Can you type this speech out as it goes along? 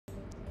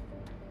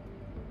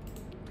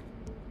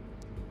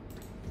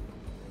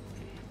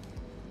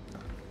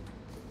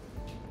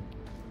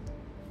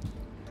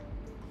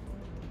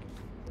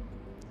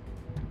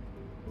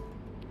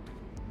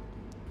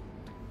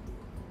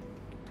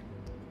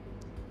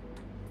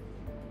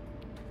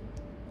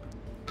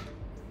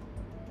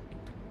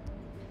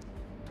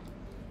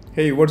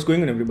Hey, what's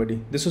going on,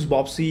 everybody? This is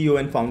Bob, CEO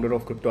and founder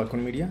of Crypto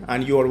Icon Media,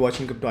 and you are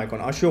watching Crypto Icon,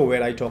 a show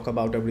where I talk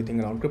about everything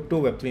around crypto,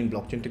 Web3, and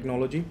blockchain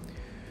technology.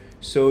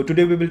 So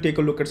today we will take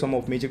a look at some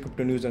of major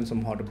crypto news and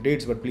some hot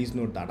updates, but please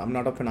note that I'm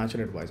not a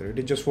financial advisor. It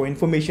is just for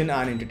information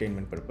and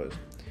entertainment purpose.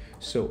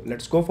 So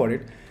let's go for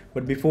it.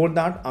 But before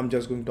that, I'm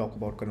just going to talk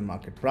about current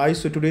market price.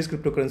 So today's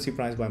cryptocurrency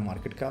price by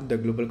market cap, the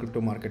global crypto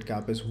market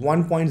cap is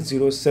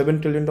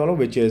 $1.07 trillion,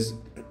 which is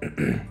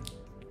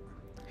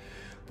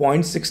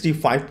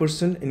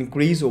 0.65%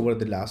 increase over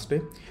the last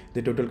day.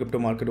 The total crypto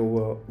market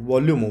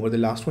volume over the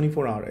last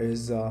 24 hours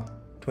is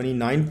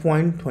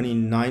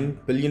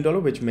 $29.29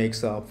 billion, which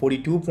makes a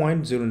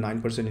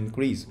 42.09%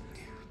 increase.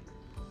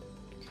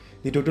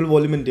 The total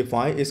volume in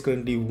DeFi is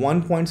currently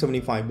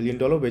 $1.75 billion,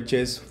 which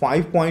is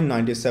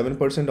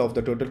 5.97% of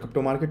the total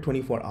crypto market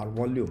 24-hour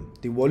volume.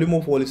 The volume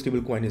of all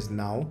stablecoin is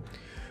now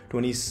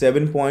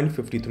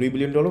 $27.53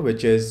 billion,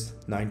 which is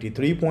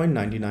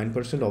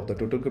 93.99% of the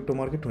total crypto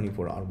market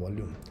 24-hour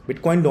volume.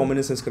 Bitcoin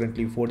dominance is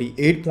currently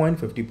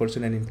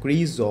 48.50%, an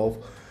increase of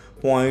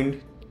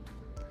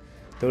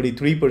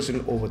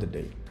 0.33% over the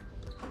day.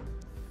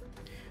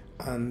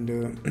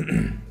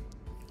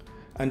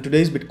 And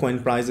today's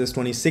Bitcoin price is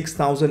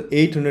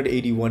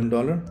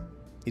 $26,881.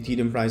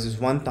 Ethereum price is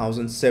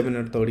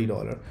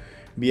 $1,730.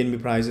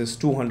 BNB price is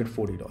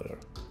 $240.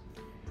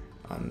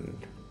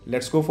 And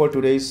let's go for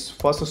today's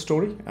first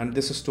story, and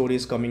this story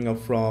is coming up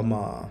from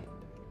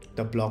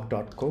the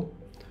block.co.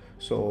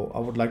 So I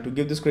would like to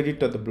give this credit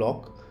to the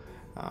block.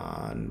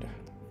 And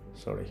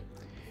so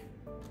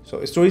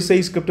story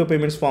says crypto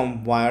payments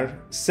firm Wyre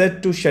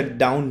set to shut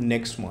down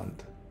next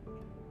month.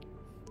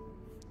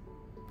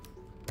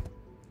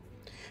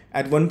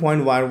 At one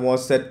point, Wyre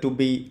was said to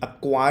be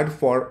acquired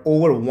for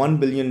over $1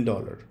 billion.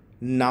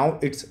 Now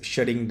it's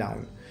shutting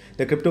down.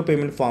 The crypto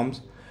payment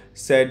firms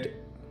said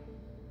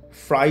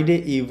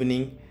Friday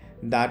evening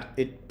that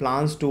it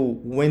plans to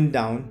wind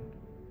down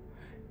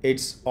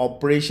its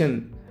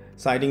operation,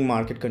 citing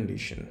market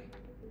condition.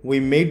 We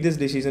made this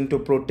decision to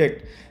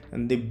protect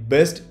the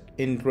best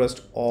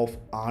interest of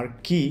our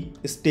key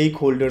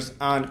stakeholders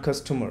and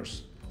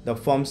customers, the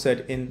firm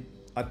said in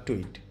a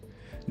tweet.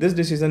 This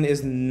decision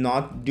is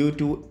not due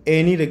to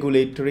any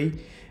regulatory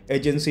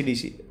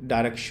agency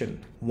direction.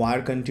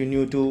 Wyre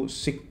continue to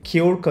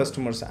secure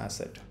customers'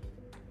 asset.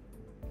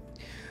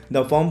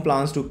 The firm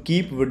plans to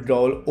keep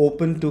withdrawal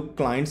open to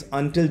clients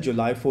until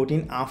July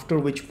 14, after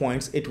which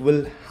points it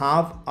will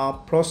have a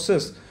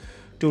process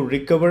to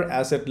recover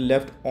asset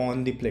left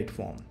on the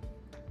platform.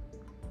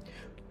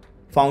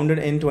 Founded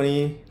in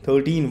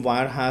 2013,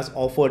 Wyre has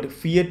offered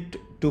fiat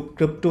to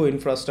crypto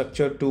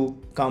infrastructure to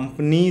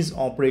companies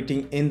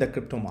operating in the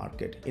crypto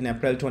market. In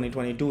April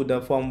 2022, the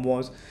firm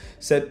was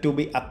said to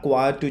be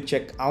acquired to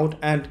check out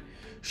and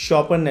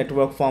shopper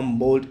network firm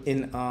Bolt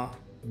in a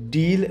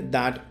deal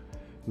that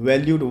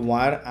valued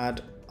Wyre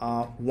at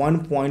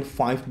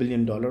 $1.5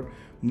 billion,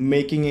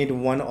 making it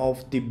one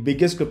of the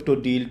biggest crypto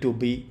deal to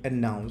be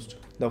announced.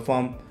 The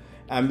firm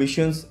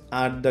ambitions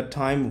at the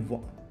time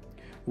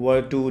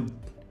were to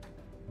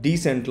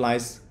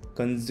decentralize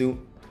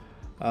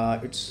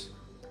its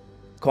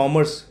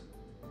commerce,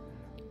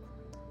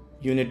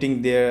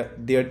 uniting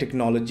their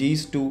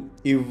technologies to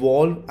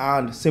evolve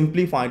and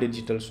simplify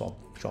digital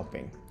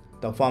shopping.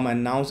 The firm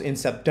announced in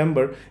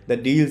September the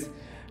deal's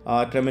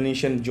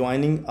termination,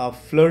 joining a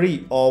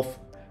flurry of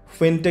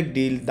fintech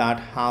deals that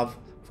have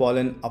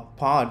fallen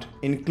apart,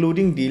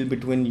 including deal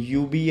between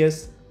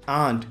UBS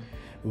and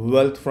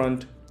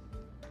Wealthfront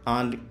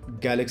and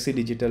Galaxy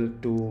Digital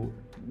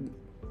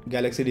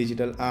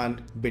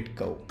and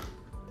BitGo.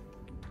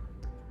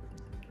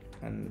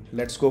 And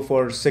let's go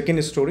for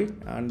second story,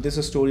 and this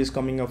story is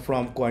coming up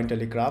from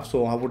Cointelegraph.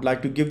 So I would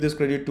like to give this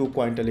credit to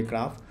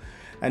Cointelegraph.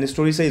 And the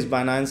story says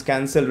Binance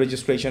cancelled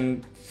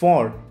registration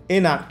for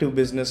inactive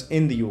business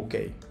in the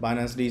UK.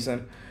 Binance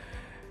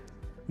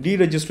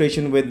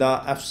deregistration with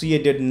the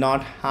FCA did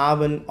not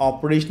have an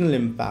operational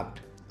impact,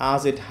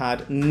 as it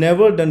had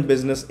never done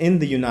business in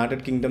the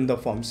United Kingdom, the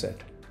firm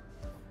said.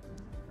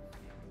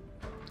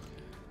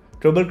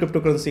 Global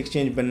cryptocurrency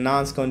exchange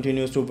Binance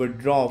continues to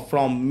withdraw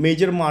from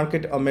major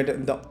market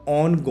amid the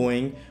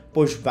ongoing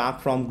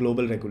pushback from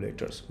global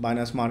regulators.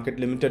 Binance Market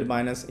Limited,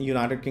 Binance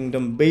United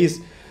Kingdom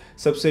based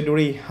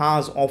subsidiary,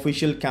 has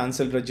officially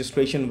cancelled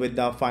registration with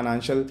the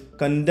Financial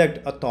Conduct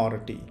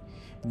Authority.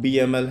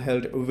 BML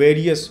held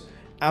various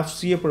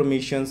FCA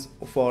permissions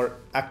for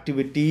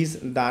activities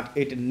that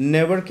it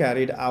never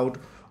carried out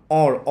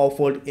or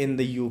offered in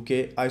the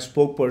UK, a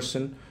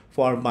spokesperson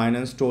for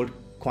Binance told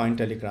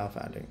Cointelegraph,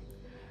 adding,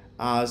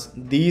 as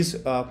these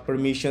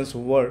permissions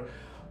were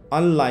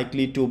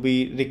unlikely to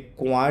be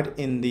required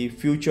in the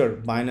future,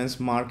 Binance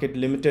Market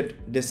Limited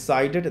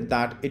decided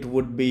that it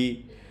would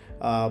be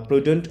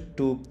prudent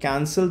to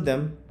cancel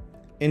them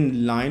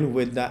in line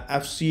with the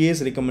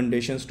FCA's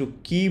recommendations to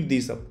keep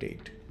these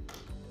updated.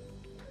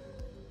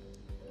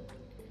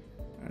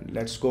 And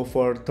let's go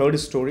for third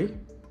story.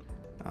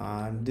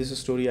 And this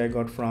story I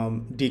got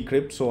from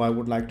Decrypt, so I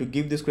would like to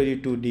give this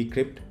credit to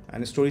Decrypt.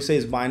 And the story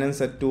says Binance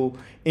set to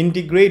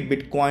integrate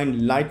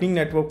Bitcoin Lightning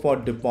Network for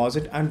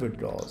deposit and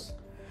withdrawals.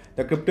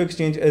 The crypto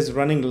exchange is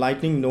running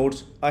Lightning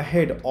nodes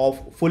ahead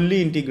of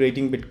fully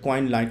integrating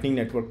Bitcoin Lightning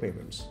Network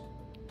payments.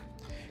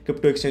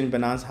 Crypto exchange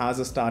Binance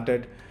has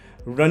started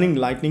running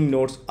Lightning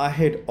nodes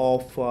ahead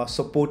of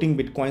supporting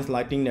Bitcoin's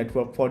Lightning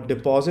Network for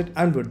deposit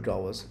and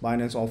withdrawals.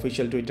 Binance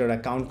official Twitter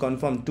account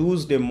confirmed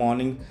Tuesday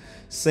morning,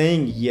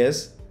 saying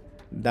yes,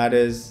 that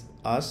is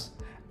us,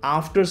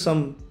 after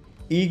some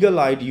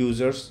eagle-eyed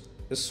users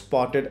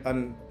spotted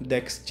on the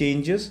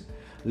exchanges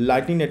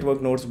Lightning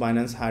Network nodes.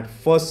 Binance had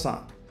first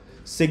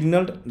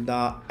signaled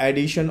the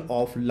addition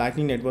of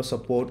Lightning Network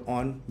support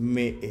on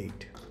May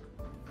 8.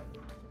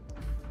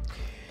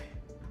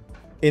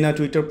 In a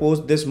Twitter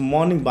post this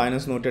morning,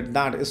 Binance noted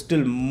that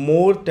still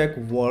more tech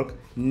work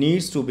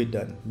needs to be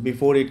done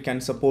before it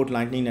can support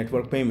Lightning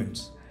Network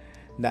payments.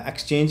 The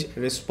exchange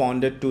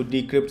responded to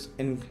Decrypt's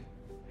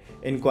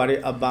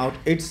inquiry about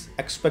its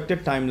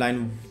expected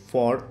timeline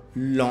for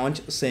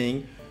launch,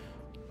 saying,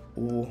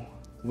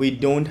 "We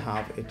don't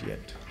have it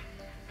yet."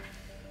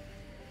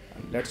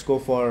 Let's go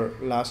for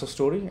last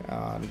story.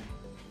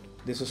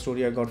 This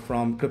story I got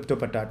from Crypto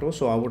Potato,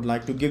 so I would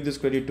like to give this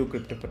credit to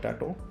Crypto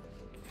Potato.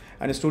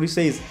 And the story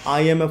says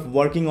IMF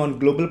working on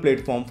global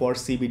platform for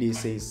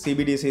CBDCs.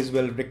 CBDCs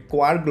will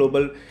require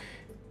global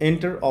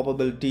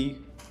interoperability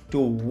to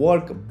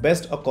work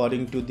best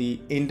according to the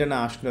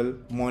International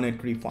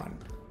Monetary Fund.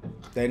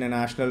 The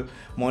International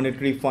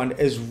Monetary Fund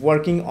is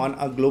working on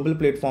a global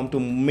platform to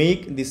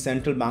make the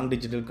central bank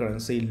digital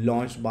currency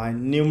launched by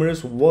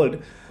numerous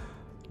world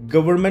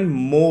government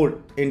more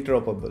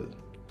interoperable,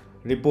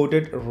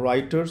 reported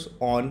Reuters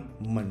on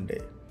Monday.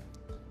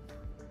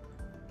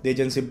 The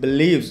agency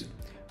believes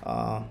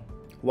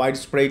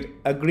widespread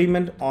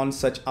agreement on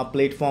such a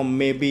platform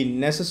may be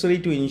necessary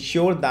to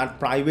ensure that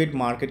private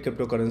market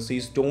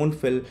cryptocurrencies don't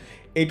fill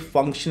its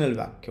functional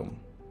vacuum.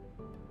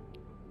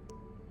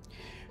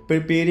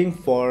 Preparing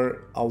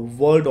for a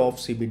world of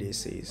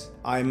CBDCs,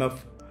 IMF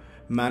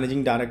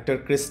Managing Director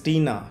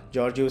Christina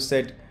Georgiou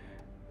said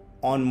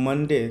on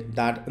Monday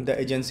that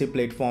the agency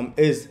platform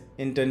is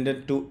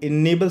intended to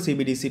enable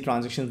CBDC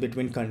transactions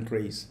between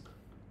countries.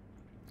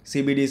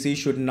 CBDC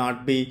should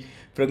not be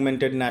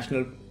fragmented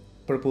national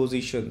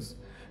propositions,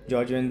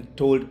 Georgian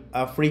told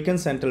African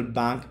Central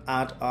Bank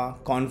at a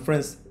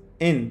conference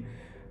in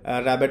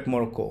Rabat,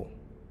 Morocco.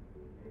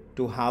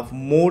 To have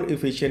more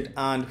efficient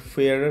and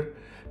fairer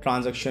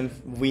transactions,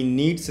 we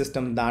need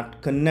systems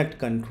that connect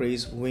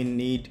countries. We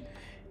need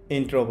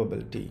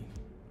interoperability.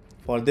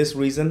 For this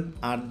reason,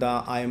 at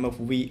the IMF,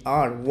 we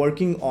are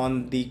working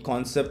on the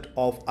concept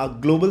of a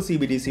global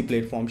CBDC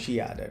platform,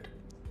 she added.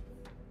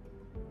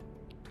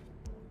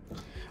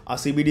 A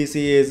CBDC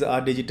is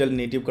a digital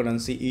native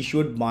currency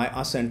issued by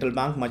a central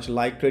bank, much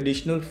like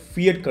traditional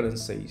fiat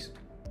currencies.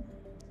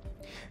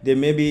 They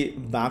may be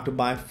backed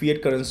by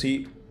fiat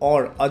currency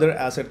or other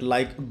asset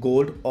like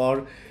gold,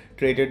 or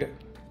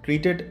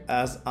treated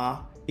as a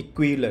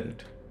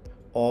equivalent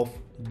of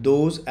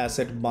those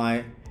assets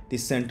by the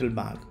central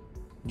bank.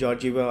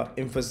 Georgiou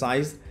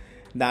emphasized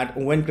that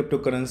when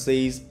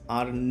cryptocurrencies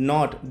are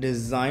not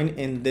designed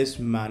in this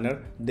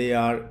manner, they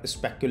are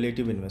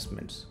speculative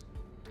investments.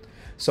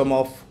 Some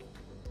of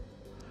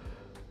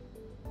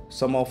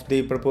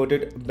the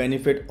purported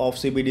benefit of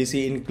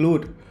CBDC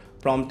include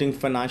promoting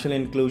financial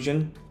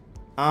inclusion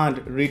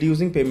and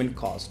reducing payment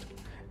cost.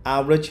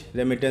 Average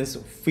remittance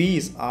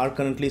fees are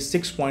currently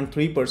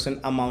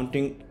 6.3%,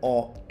 amounting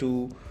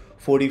to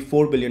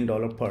 $44 billion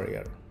per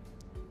year.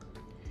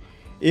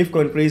 If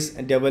countries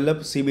develop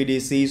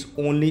CBDCs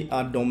only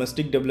a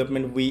domestic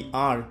development, we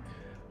are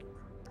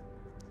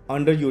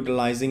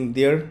underutilizing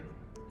their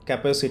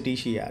capacity,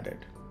 she added.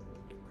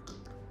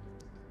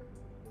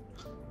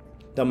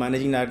 The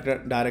managing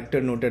director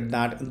noted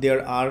that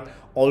there are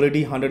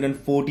already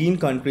 114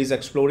 countries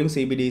exploring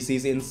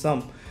CBDCs in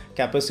some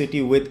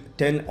capacity, with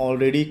 10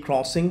 already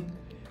crossing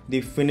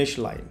the finish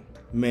line.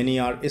 Many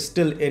are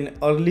still in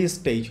early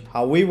stage,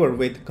 however,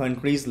 with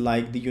countries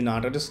like the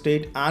United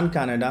States and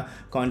Canada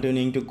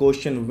continuing to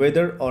question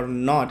whether or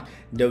not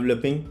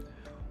developing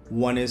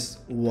one is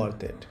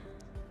worth it.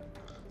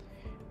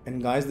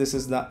 And guys, this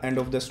is the end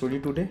of the story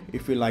today.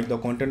 If you like the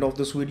content of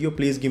this video,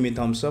 please give me a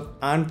thumbs up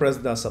and press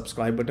the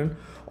subscribe button.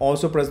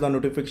 Also press the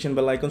notification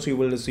bell icon so you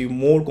will receive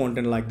more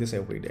content like this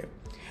every day.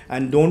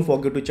 And don't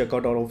forget to check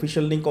out our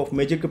official link of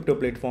major crypto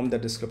platform in the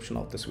description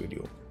of this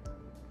video.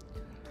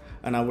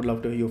 And I would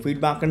love to hear your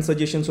feedback and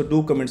suggestions, so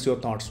do comment your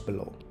thoughts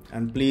below.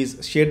 And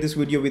please share this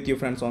video with your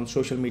friends on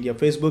social media,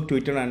 Facebook,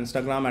 Twitter and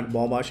Instagram at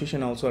Bob Ashish,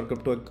 and also our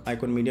Crypto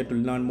Icon Media to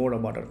learn more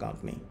about our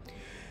company.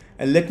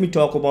 And let me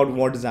talk about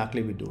what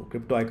exactly we do.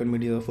 Crypto Icon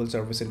Media is a full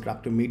service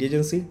interactive media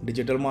agency,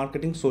 digital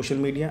marketing, social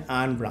media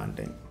and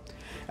branding.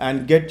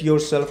 And get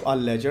yourself a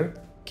ledger,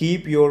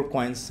 keep your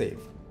coins safe,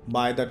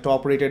 buy the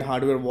top rated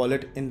hardware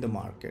wallet in the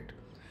market.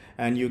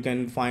 And you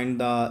can find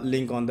the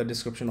link on the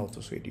description of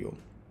this video.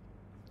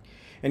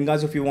 And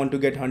guys, if you want to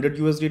get 100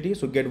 USDT,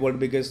 so get world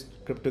biggest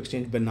crypto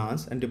exchange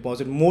Binance and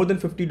deposit more than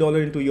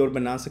 $50 into your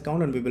Binance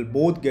account, and we will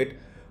both get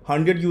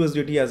 100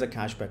 USDT as a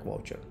cashback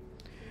voucher.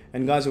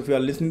 And guys, if you are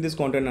listening to this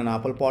content on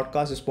Apple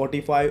Podcasts,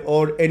 Spotify,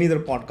 or any other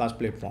podcast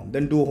platform,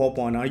 then do hop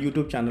on our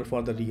YouTube channel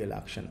for the real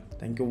action.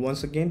 Thank you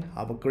once again.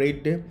 Have a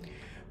great day.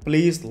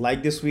 Please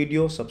like this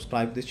video,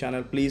 subscribe this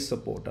channel. Please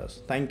support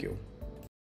us. Thank you.